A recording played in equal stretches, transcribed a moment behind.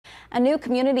A new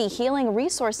community healing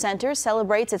resource center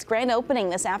celebrates its grand opening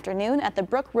this afternoon at the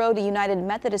Brook Road United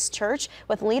Methodist Church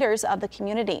with leaders of the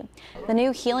community. The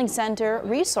new Healing Center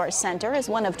Resource Center is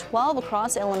one of 12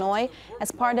 across Illinois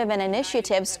as part of an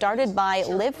initiative started by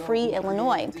Live Free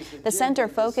Illinois. The center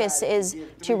focus is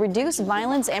to reduce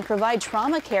violence and provide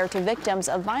trauma care to victims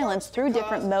of violence through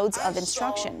different modes of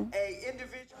instruction.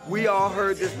 We all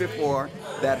heard this before,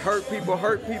 that hurt people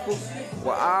hurt people.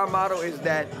 Well, our motto is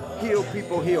that heal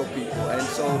people heal people. And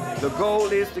so the goal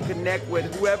is to connect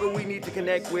with whoever we need to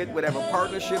connect with, whatever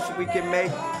partnerships we can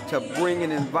make to bring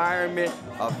an environment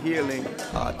of healing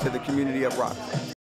to the community of Rockford.